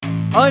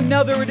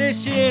Another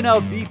edition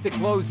of Beat the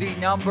Closing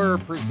Number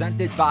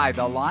presented by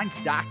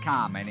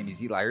TheLines.com. My name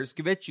is Eli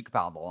Herskovich. You can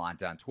follow The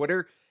Lines on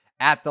Twitter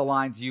at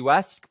TheLines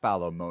US. You can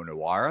follow Mo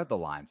Noir, The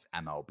Lines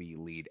MLB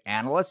lead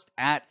analyst,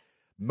 at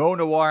Mo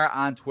Noir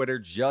on Twitter,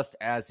 just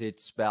as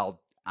it's spelled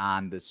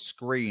on the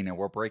screen. And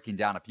we're breaking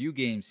down a few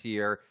games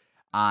here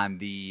on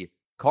the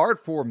card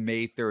for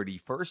May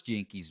 31st.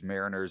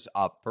 Yankees-Mariners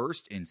up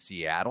first in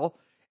Seattle.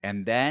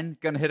 And then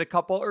going to hit a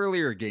couple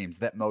earlier games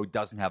that Mo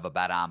doesn't have a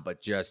bet on,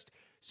 but just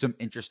some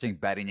interesting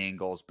betting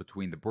angles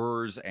between the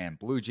Brewers and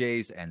Blue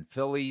Jays and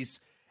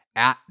Phillies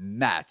at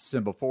Mets.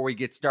 And before we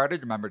get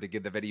started, remember to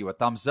give the video a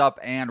thumbs up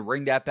and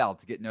ring that bell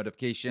to get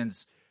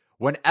notifications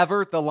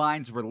whenever The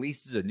Lines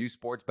releases a new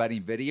sports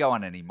betting video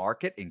on any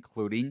market,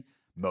 including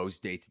Mo's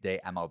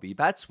day-to-day MLB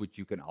bets, which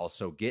you can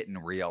also get in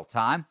real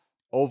time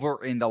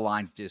over in The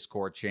Lines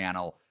Discord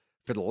channel.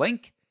 For the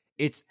link,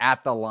 it's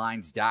at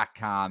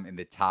thelines.com in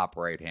the top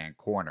right-hand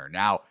corner.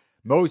 Now,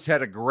 Mo's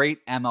had a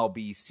great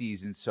MLB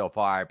season so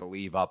far, I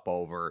believe up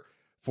over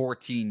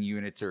 14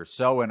 units or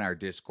so in our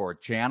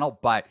Discord channel.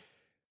 But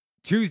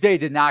Tuesday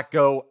did not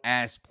go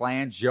as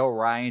planned. Joe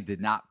Ryan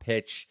did not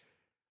pitch.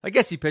 I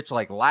guess he pitched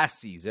like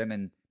last season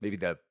and maybe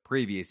the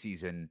previous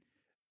season,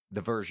 the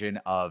version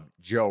of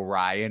Joe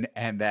Ryan.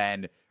 And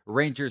then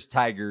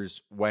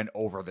Rangers-Tigers went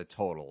over the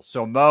total.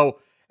 So Mo,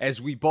 as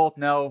we both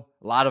know,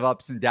 a lot of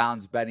ups and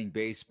downs betting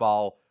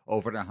baseball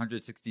over the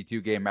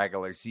 162-game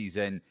regular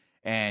season.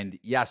 And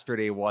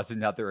yesterday was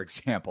another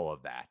example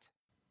of that.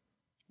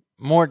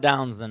 More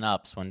downs than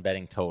ups when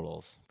betting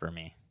totals for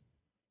me.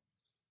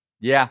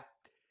 Yeah,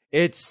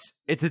 it's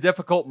a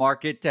difficult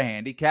market to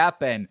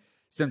handicap, and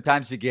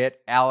sometimes you get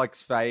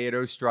Alex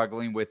Faedo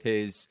struggling with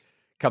his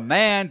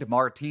command,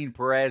 Martin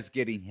Perez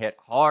getting hit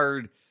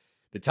hard,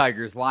 the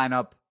Tigers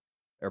lineup,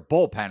 or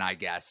bullpen, I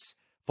guess,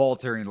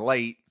 faltering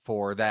late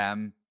for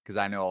them, because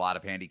I know a lot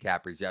of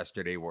handicappers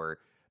yesterday were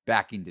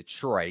backing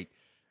Detroit.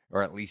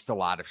 Or at least a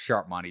lot of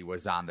sharp money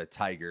was on the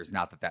Tigers.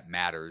 Not that that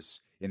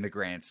matters in the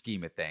grand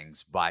scheme of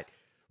things. But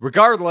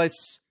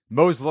regardless,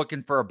 Mo's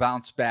looking for a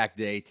bounce-back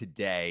day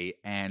today.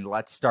 And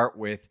let's start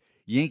with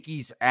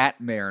Yankees at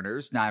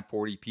Mariners,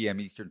 9:40 p.m.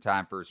 Eastern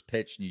Time, first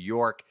pitch. New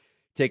York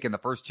taking the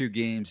first two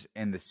games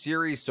in the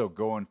series, so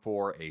going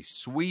for a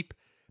sweep.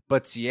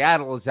 But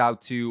Seattle is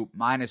out to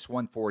minus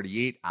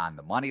 148 on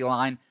the money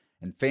line.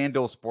 And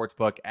FanDuel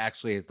Sportsbook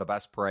actually has the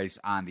best price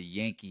on the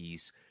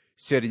Yankees,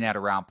 sitting at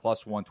around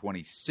plus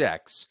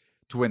 126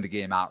 to win the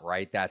game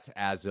outright. That's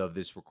as of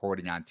this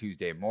recording on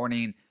Tuesday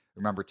morning.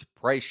 Remember to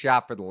price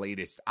shop for the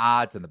latest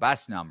odds and the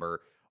best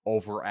number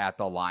over at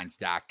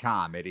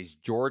thelines.com. It is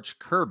George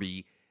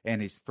Kirby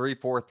and his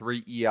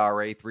 3.43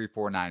 ERA,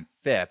 3.49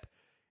 FIP.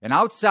 And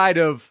outside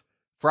of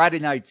Friday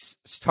night's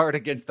start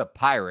against the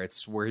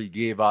Pirates, where he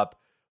gave up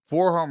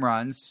 4 home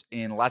runs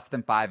in less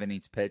than 5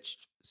 innings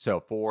pitched, so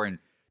 4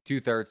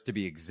 2/3 to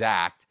be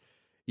exact,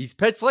 he's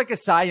pitched like a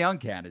Cy Young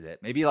candidate,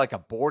 maybe like a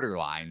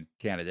borderline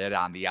candidate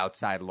on the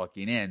outside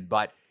looking in,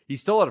 but he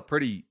still had a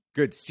pretty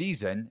good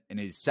season in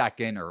his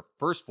second or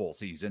first full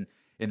season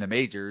in the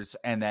majors.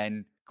 And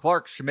then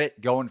Clark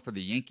Schmidt going for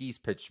the Yankees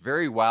pitched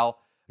very well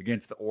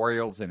against the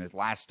Orioles in his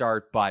last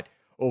start, but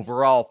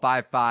overall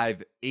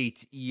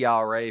 5.58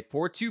 ERA,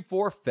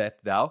 4.24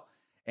 FIP though.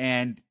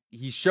 And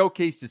he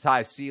showcased his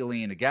high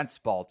ceiling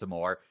against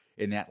Baltimore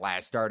in that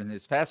last start, and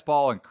his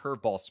fastball and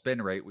curveball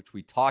spin rate, which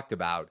we talked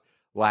about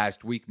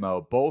last week, Mo,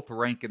 both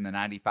rank in the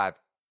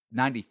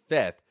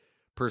 95th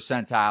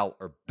percentile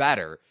or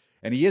better.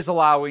 And he is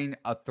allowing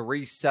a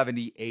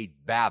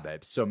 378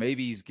 BABIP. So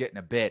maybe he's getting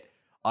a bit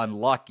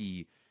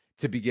unlucky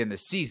to begin the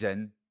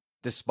season,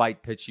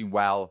 despite pitching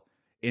well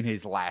in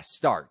his last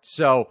start.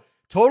 So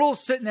total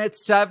sitting at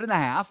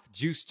 7.5,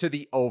 juice to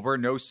the over.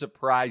 No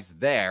surprise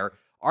there.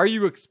 Are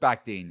you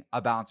expecting a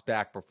bounce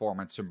back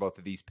performance from both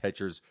of these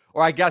pitchers?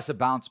 Or I guess a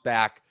bounce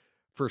back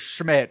for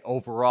Schmidt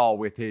overall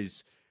with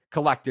his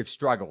collective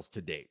struggles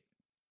to date?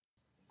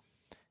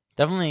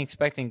 Definitely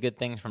expecting good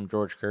things from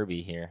George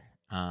Kirby here.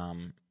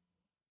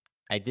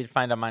 I did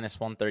find a minus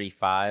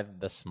 135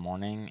 this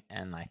morning,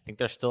 and I think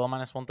there's still a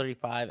minus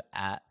 135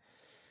 at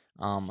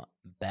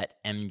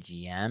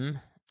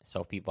BetMGM.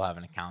 So if people have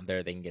an account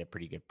there, they can get a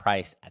pretty good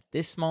price. At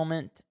this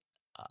moment,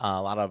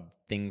 a lot of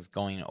things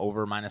going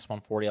over minus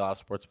 140, a lot of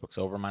sports books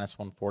over minus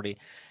 140.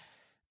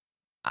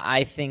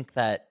 I think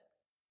that,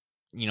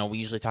 we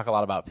usually talk a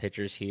lot about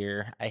pitchers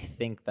here. I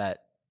think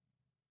that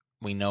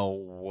we know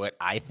what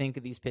I think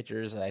of these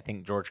pitchers. I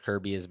think George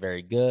Kirby is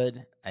very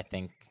good. I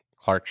think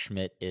Clark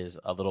Schmidt is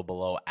a little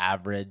below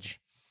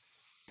average.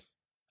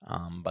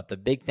 But the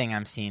big thing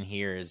I'm seeing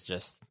here is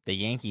just the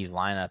Yankees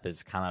lineup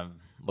is kind of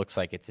looks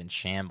like it's in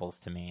shambles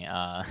to me.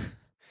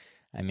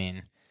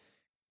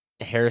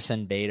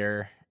 Harrison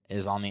Bader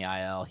is on the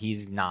IL.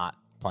 He's not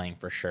playing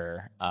for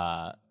sure.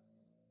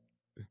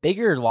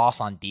 Bigger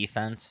loss on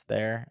defense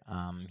there.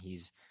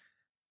 He's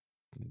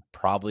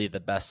probably the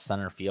best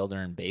center fielder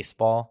in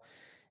baseball,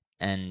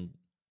 and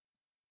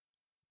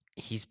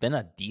he's been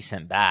a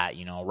decent bat,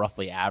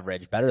 roughly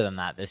average, better than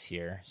that this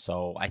year.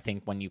 So I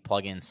think when you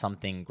plug in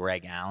something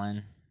Greg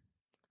Allen,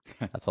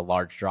 That's a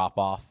large drop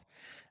off.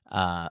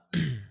 Uh,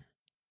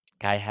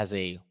 guy has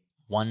a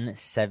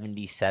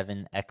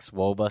 177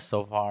 xWOBA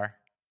so far.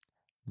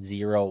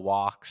 0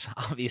 walks.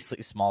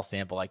 Obviously, small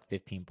sample, like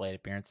 15 plate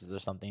appearances or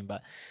something,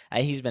 but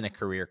he's been a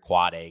career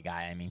quad A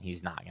guy. I mean,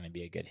 he's not going to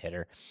be a good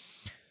hitter.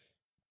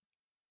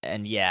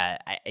 And yeah,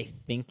 I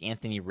think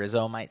Anthony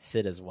Rizzo might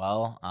sit as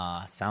well.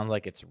 Sounds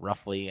like it's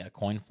roughly a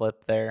coin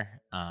flip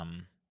there.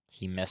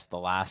 He missed the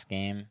last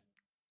game,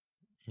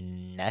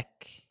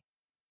 neck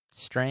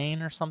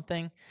strain or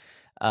something.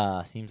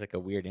 Seems like a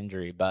weird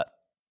injury, but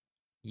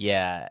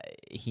yeah,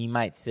 he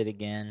might sit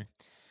again.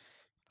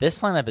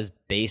 This lineup is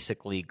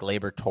basically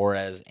Gleyber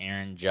Torres,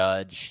 Aaron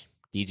Judge,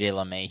 DJ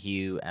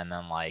LeMahieu, and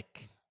then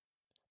like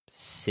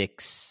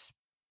 6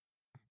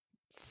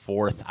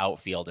 fourth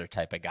outfielder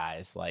type of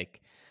guys.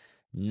 Like,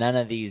 none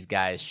of these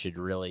guys should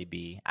really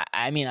be.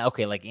 I mean,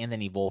 okay, like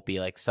Anthony Volpe,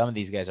 like some of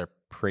these guys are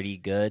pretty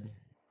good.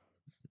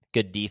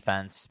 Good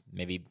defense,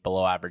 maybe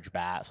below average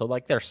bat. So,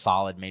 like, they're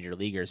solid major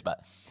leaguers,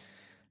 but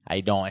I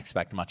don't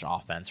expect much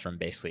offense from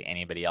basically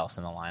anybody else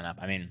in the lineup.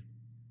 I mean,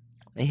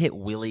 they hit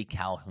Willie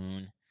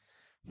Calhoun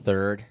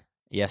third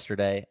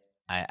yesterday.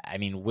 I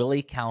mean,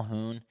 Willie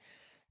Calhoun,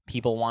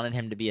 people wanted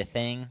him to be a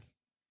thing.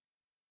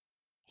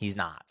 He's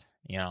not,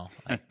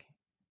 like,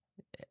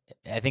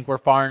 I think we're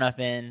far enough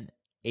in.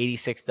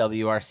 86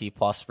 WRC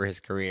plus for his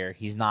career.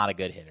 He's not a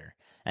good hitter,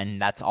 and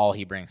that's all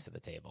he brings to the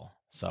table.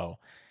 So,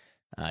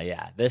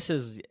 yeah, they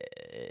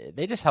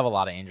just have a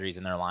lot of injuries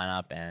in their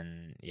lineup,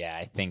 and yeah,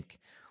 I think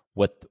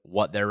with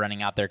what they're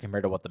running out there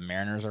compared to what the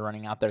Mariners are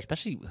running out there,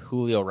 especially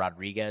Julio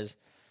Rodriguez,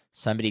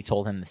 somebody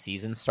told him the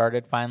season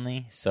started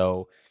finally,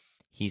 so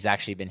he's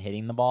actually been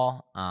hitting the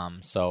ball.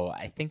 So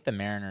I think the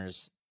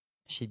Mariners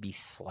should be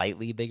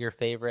slightly bigger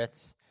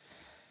favorites.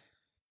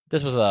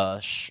 This was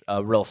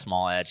a real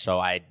small edge, so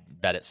I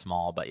bet it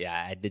small. But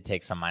yeah, I did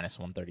take some minus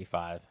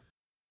 135.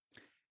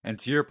 And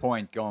to your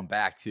point, going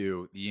back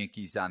to the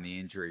Yankees on the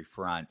injury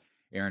front,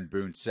 Aaron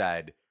Boone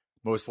said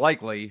most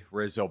likely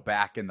Rizzo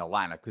back in the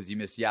lineup because he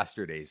missed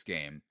yesterday's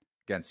game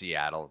against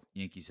Seattle.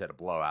 Yankees had a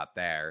blowout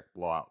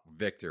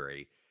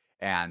victory.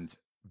 And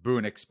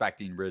Boone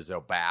expecting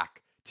Rizzo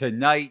back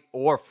tonight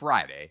or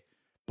Friday.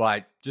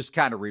 But just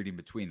kind of reading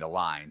between the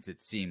lines, it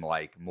seemed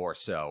like more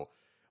so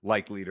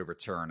likely to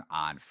return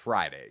on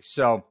Friday.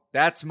 So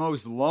that's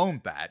Mo's lone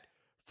bet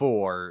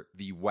for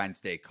the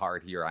Wednesday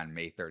card here on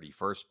May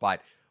 31st.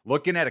 But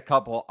looking at a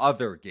couple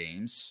other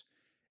games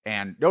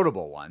and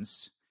notable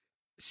ones,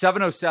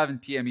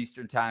 7:07 p.m.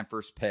 Eastern Time,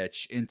 first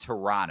pitch in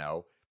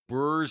Toronto.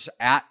 Brewers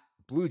at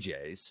Blue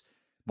Jays.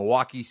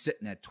 Milwaukee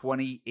sitting at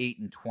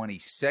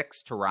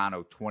 28-26.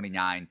 Toronto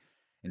 29-26.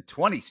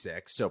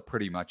 So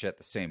pretty much at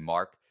the same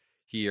mark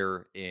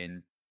here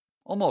in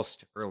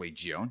almost early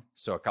June,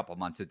 so a couple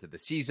months into the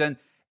season.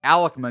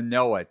 Alek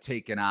Manoah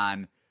taking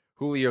on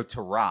Julio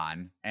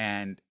Teheran,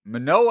 and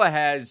Manoah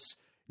has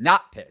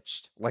not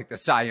pitched like the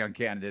Cy Young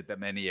candidate that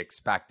many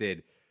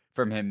expected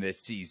from him this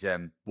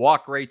season.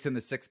 Walk rates in the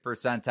 6th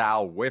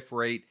percentile, whiff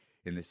rate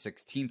in the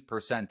 16th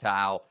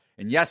percentile,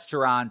 and yes,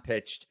 Teheran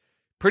pitched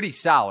pretty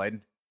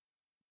solid,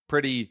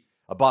 pretty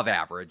above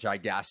average, I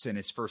guess, in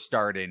his first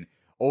start in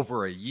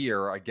over a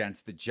year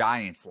against the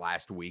Giants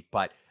last week,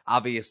 but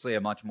obviously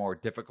a much more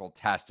difficult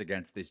test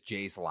against this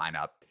Jays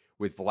lineup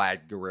with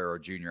Vlad Guerrero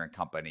Jr. and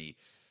company,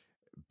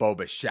 Bo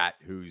Bichette,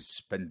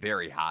 who's been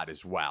very hot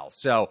as well.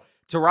 So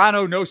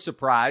Toronto, no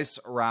surprise,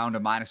 around a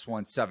minus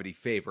 170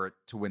 favorite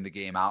to win the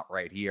game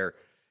outright here.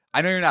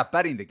 I know you're not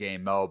betting the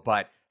game, Mo,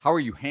 but how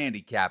are you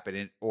handicapping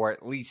it, or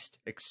at least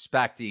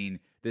expecting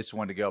this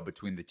one to go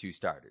between the two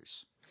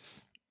starters?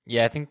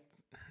 Yeah, I think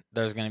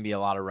there's going to be a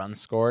lot of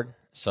runs scored,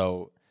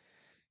 so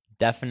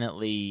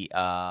definitely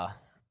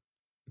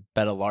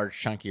bet a large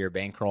chunk of your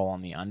bankroll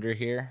on the under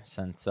here,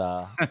 since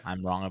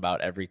I'm wrong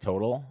about every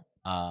total.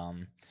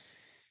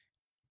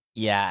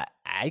 Yeah,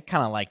 I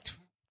kind of liked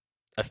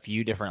a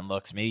few different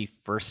looks. Maybe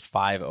first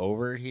 5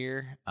 over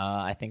here,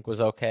 I think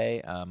was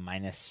okay.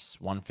 Minus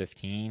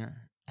 115,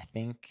 I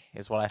think,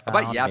 is what I found.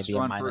 How about yes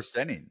run first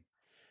inning?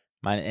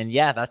 And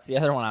yeah, that's the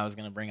other one I was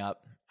going to bring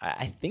up.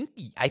 I think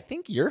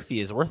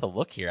Yurfie is worth a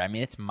look here. I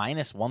mean, it's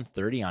minus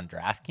 130 on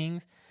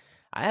DraftKings.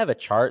 I have a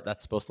chart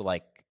that's supposed to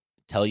like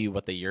tell you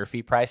what the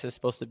Yurfie price is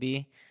supposed to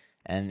be,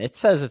 and it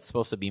says it's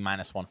supposed to be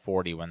minus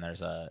 140 when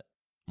there's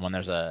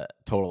a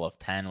total of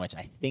 10, which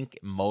I think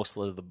most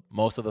of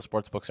the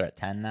sports books are at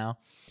 10 now.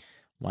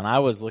 When I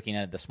was looking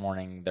at it this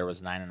morning, there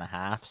was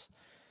 9.5s,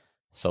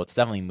 so it's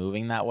definitely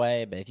moving that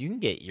way. But if you can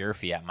get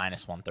Yurfie at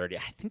minus 130,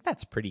 I think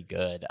that's pretty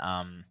good.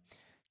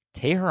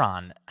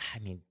 Teheran, I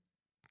mean,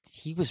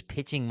 he was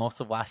pitching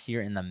most of last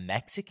year in the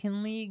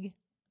Mexican League.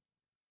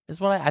 Is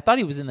what I thought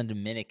he was in the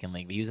Dominican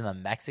League, but he was in the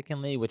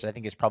Mexican League, which I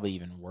think is probably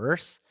even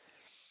worse.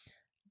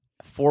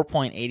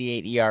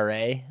 4.88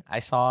 ERA I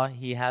saw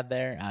he had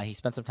there. He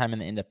spent some time in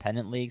the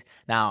independent leagues.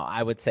 Now,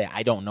 I would say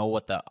I don't know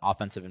what the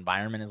offensive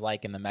environment is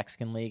like in the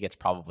Mexican League. It's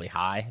probably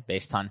high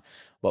based on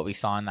what we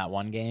saw in that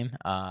one game.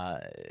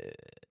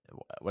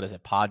 What is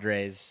it?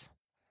 Padres,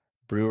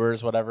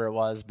 Brewers, whatever it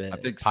was. But I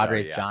think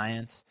Padres, so, yeah.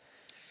 Giants.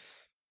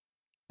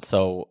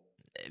 So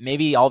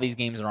maybe all these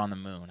games are on the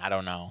moon. I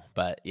don't know.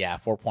 But yeah,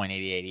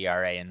 4.88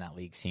 ERA in that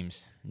league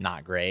seems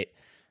not great.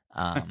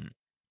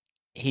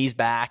 He's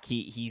back.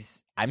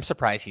 I'm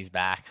surprised he's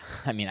back.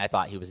 I mean, I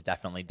thought he was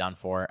definitely done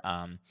for.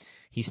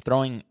 He's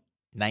throwing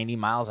 90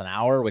 miles an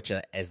hour, which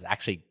is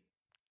actually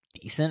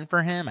decent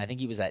for him. I think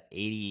he was at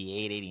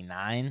 88,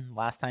 89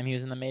 last time he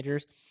was in the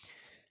majors.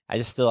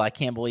 I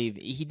can't believe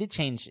he did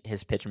change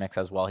his pitch mix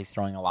as well. He's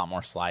throwing a lot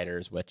more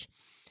sliders, which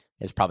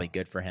is probably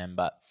good for him.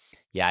 But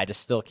yeah, I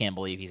just still can't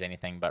believe he's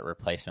anything but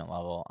replacement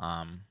level.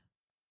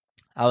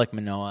 Alek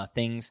Manoah,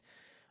 things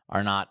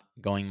are not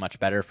going much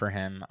better for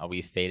him.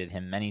 We've faded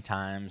him many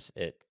times.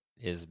 It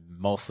has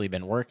mostly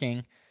been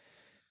working.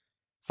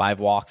 5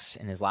 walks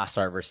in his last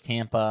start versus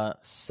Tampa,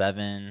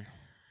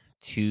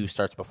 2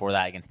 starts before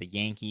that against the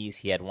Yankees.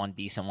 He had 1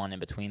 decent one in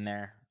between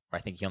there, where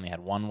I think he only had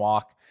 1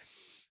 walk.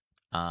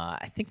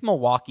 I think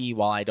Milwaukee,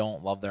 while I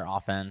don't love their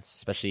offense,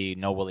 especially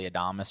no Willy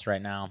Adames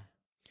right now,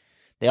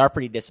 they are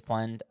pretty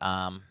disciplined.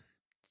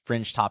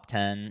 Fringe top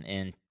 10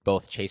 in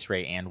both chase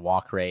rate and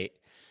walk rate.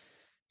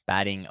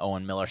 Batting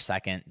Owen Miller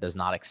second does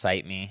not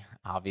excite me,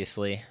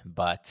 obviously,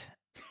 but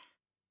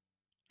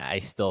I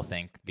still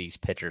think these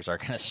pitchers are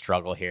going to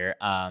struggle here.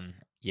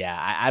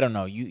 I don't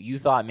know. You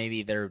thought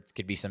maybe there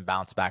could be some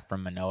bounce back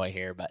from Manoah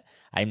here, but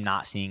I'm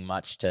not seeing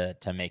much to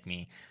make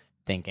me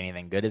think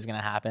anything good is going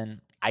to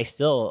happen. I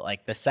still,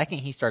 like, the second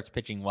he starts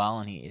pitching well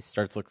and he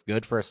starts looks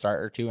good for a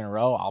start or 2 in a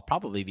row, I'll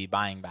probably be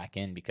buying back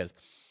in because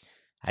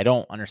I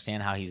don't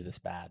understand how he's this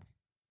bad.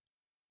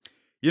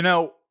 You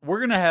know, we're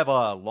going to have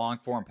a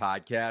long-form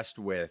podcast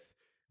with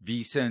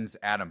VSiN's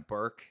Adam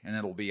Burke, and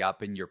it'll be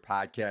up in your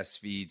podcast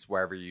feeds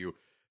wherever you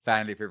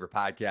find your favorite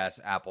podcasts,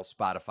 Apple,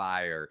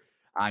 Spotify, or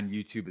on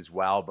YouTube as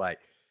well. But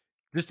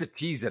just to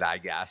tease it, I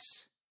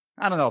guess,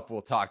 I don't know if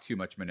we'll talk too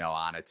much Manoah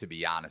on it, to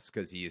be honest,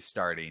 because he is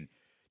starting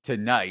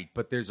tonight.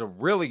 But there's a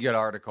really good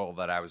article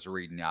that I was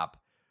reading up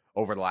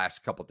over the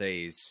last couple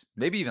days,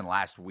 maybe even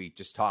last week,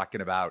 just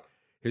talking about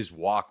his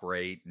walk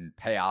rate and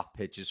payoff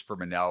pitches for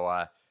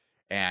Manoah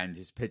and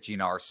his pitching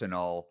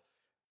arsenal.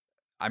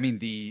 I mean,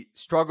 the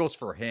struggles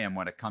for him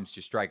when it comes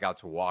to strikeout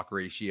to walk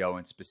ratio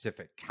and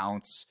specific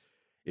counts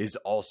is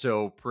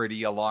also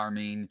pretty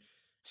alarming.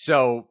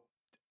 So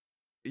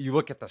you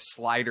look at the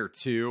slider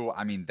too.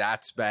 I mean,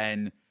 that's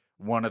been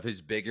one of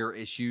his bigger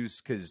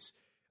issues because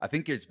I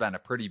think there's been a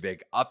pretty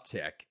big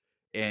uptick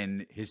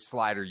in his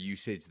slider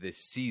usage this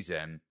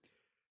season.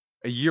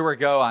 A year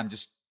ago, I'm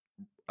just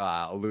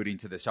alluding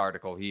to this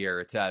article here.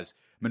 It says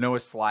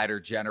Manoah's slider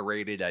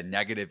generated a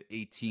negative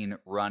 18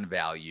 run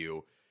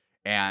value,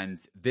 and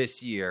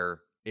this year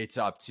it's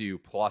up to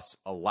plus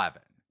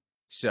 11.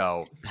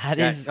 So that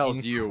is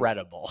tells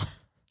incredible. You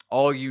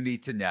all you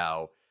need to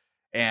know.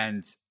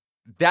 And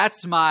that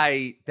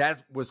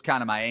was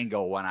kind of my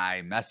angle when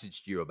I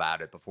messaged you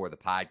about it before the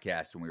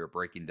podcast when we were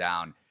breaking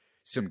down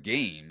some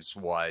games,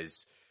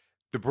 was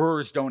the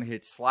Brewers don't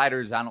hit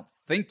sliders, I don't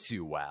think,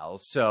 too well.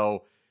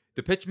 So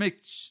the pitch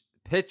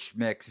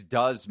mix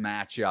does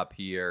match up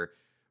here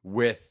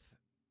with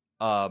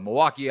a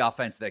Milwaukee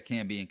offense that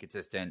can be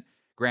inconsistent.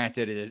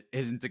 Granted, it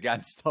isn't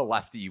against a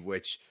lefty,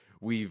 which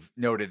we've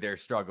noted their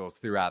struggles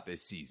throughout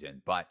this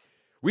season. But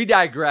we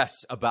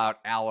digress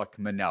about Alek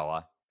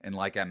Manoah. And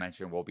like I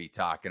mentioned, we'll be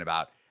talking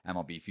about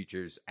MLB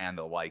futures and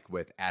the like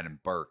with Adam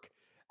Burke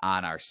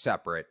on our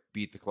separate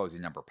Beat the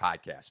Closing Number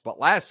podcast. But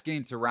last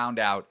game to round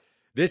out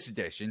this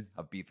edition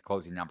of Beat the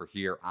Closing Number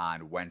here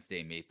on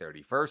Wednesday, May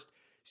 31st,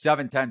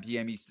 7:10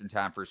 p.m. Eastern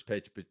Time, first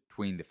pitch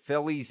between the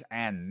Phillies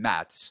and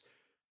Mets.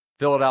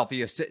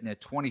 Philadelphia sitting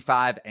at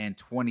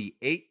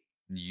 25-28.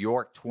 New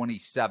York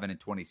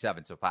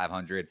 27-27, so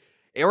 500.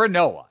 Aaron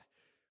Nola,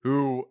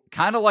 who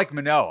kind of like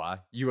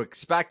Manoah, you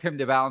expect him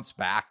to bounce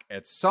back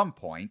at some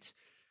point,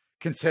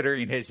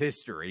 considering his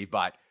history,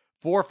 but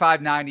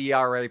 4.59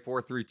 ERA,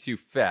 4.32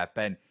 FIP,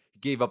 and he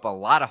gave up a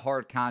lot of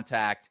hard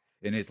contact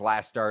in his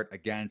last start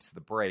against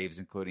the Braves,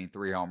 including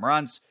 3 home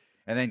runs.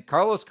 And then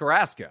Carlos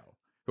Carrasco,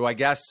 who I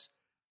guess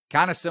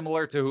kind of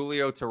similar to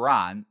Julio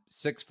Teheran,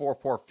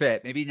 6.44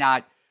 FIP, maybe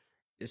not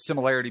a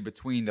similarity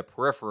between the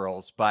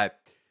peripherals, but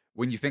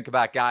when you think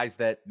about guys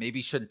that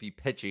maybe shouldn't be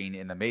pitching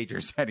in the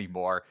majors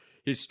anymore,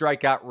 his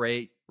strikeout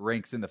rate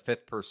ranks in the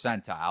 5th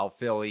percentile.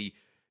 Philly,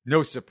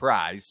 no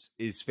surprise,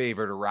 is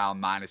favored around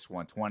minus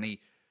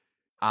 120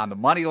 on the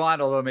money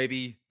line, although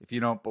maybe if you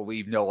don't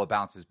believe Nola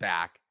bounces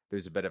back,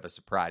 there's a bit of a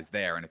surprise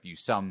there. And if you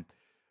somehow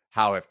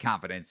have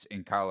confidence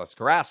in Carlos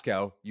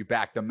Carrasco, you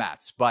back the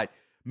Mets. But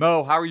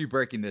Mo, how are you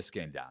breaking this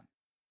game down?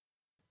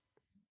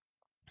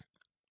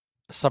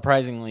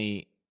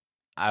 Surprisingly,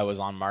 I was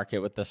on market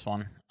with this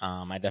one.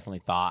 I definitely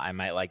thought I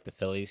might like the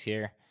Phillies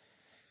here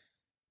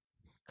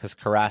because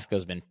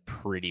Carrasco's been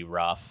pretty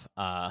rough.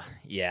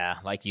 Yeah,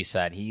 like you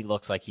said, he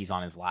looks like he's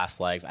on his last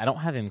legs. I don't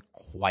have him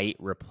quite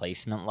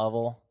replacement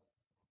level,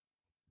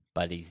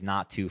 but he's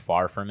not too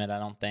far from it, I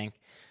don't think.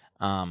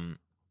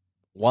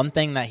 One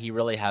thing that he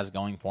really has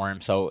going for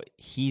him, so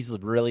he's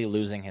really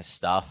losing his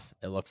stuff.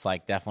 It looks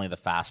like definitely the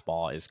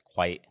fastball is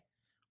quite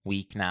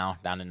weak now,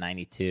 down to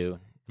 92,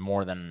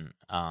 more than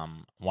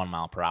 1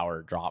 mile per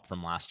hour drop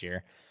from last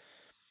year.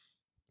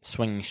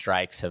 Swinging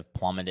strikes have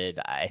plummeted.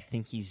 I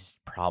think he's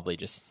probably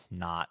just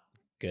not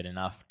good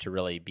enough to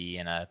really be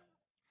in a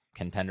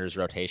contender's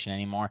rotation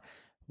anymore.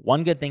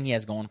 One good thing he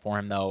has going for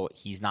him, though,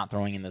 he's not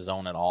throwing in the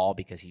zone at all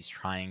because he's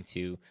trying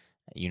to,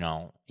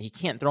 he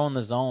can't throw in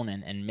the zone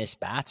and miss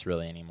bats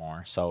really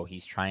anymore. So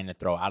he's trying to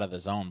throw out of the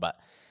zone. But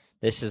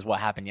this is what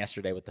happened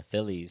yesterday with the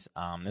Phillies.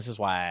 This is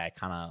why I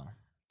kind of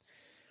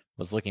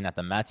was looking at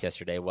the Mets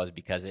yesterday, was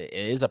because it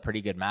is a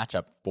pretty good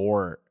matchup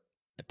for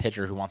a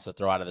pitcher who wants to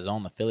throw out of the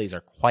zone. The Phillies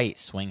are quite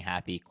swing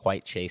happy,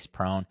 quite chase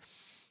prone.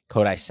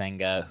 Kodai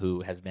Senga,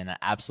 who has been an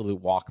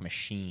absolute walk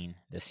machine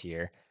this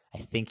year. I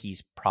think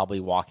he's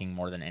probably walking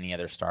more than any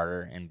other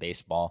starter in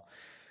baseball.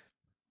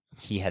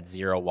 He had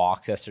 0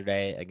 walks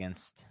yesterday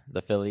against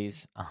the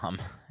Phillies,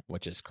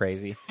 which is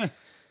crazy.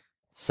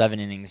 7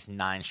 innings,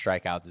 9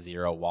 strikeouts,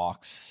 0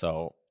 walks.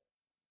 So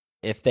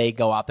if they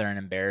go out there and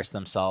embarrass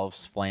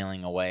themselves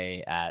flailing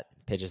away at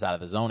pitches out of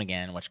the zone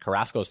again, which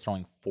Carrasco is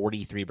throwing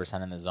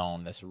 43% in the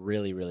zone, that's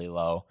really, really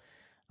low.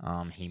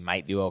 He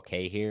might do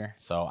okay here.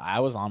 So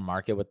I was on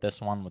market with this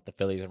one with the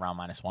Phillies around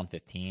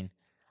 -115.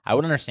 I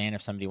would understand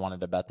if somebody wanted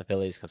to bet the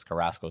Phillies because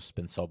Carrasco's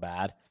been so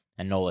bad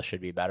and Nola should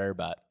be better,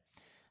 but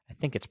I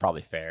think it's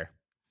probably fair.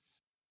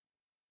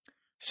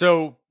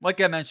 So,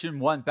 like I mentioned,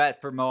 one bet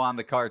for Mo on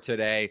the card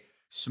today.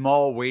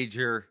 Small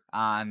wager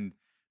on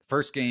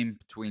first game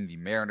between the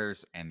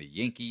Mariners and the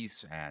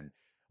Yankees, and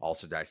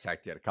also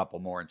dissected a couple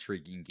more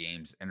intriguing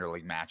games,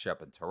 interleague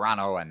matchup in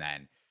Toronto, and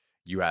then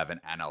you have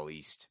an NL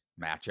East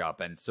matchup.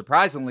 And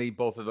surprisingly,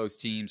 both of those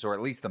teams, or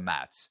at least the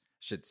Mets,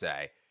 should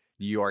say,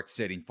 New York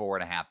sitting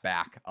 4.5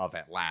 back of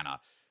Atlanta.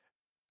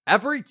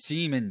 Every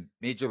team in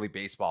Major League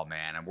Baseball,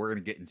 man, and we're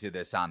going to get into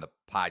this on the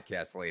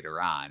podcast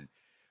later on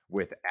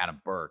with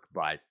Adam Burke,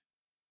 but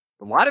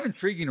a lot of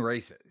intriguing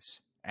races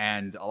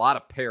and a lot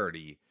of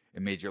parity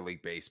in Major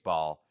League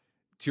Baseball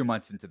 2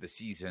 months into the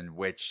season,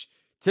 which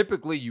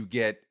typically you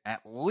get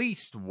at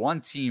least one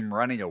team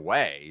running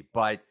away,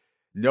 but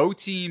no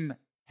team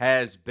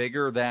has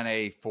bigger than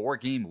a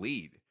 4-game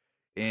lead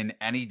in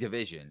any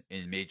division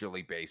in Major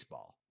League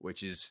Baseball,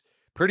 which is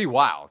pretty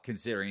wild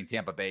considering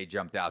Tampa Bay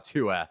jumped out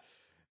to a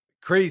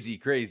crazy,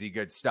 crazy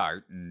good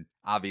start. And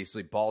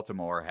obviously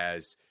Baltimore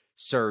has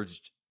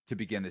surged to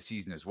begin the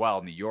season as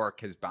well. New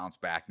York has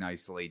bounced back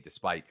nicely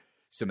despite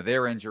some of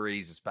their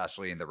injuries,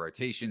 especially in the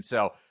rotation.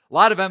 So a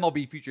lot of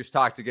MLB futures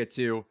talk to get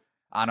to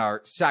on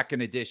our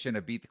second edition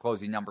of Beat the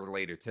Closing Number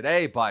later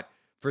today. But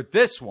for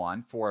this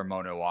one, for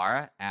Mo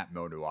Nuara, at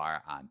Mo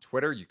Nuara on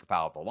Twitter, you can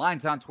follow The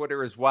Lines on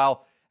Twitter as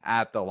well,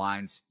 at The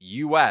Lines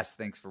US.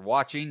 Thanks for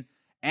watching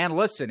and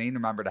listening.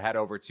 Remember to head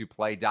over to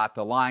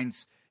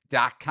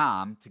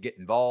play.thelines.com to get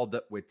involved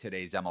with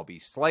today's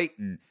MLB slate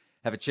and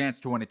have a chance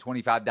to win a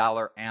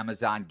 $25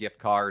 Amazon gift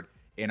card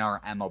in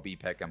our MLB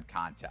Pick'em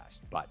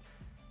contest. But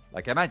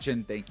like I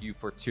mentioned, thank you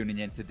for tuning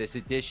into this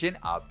edition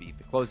of Beat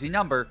the Closing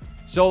Number.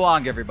 So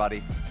long,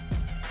 everybody.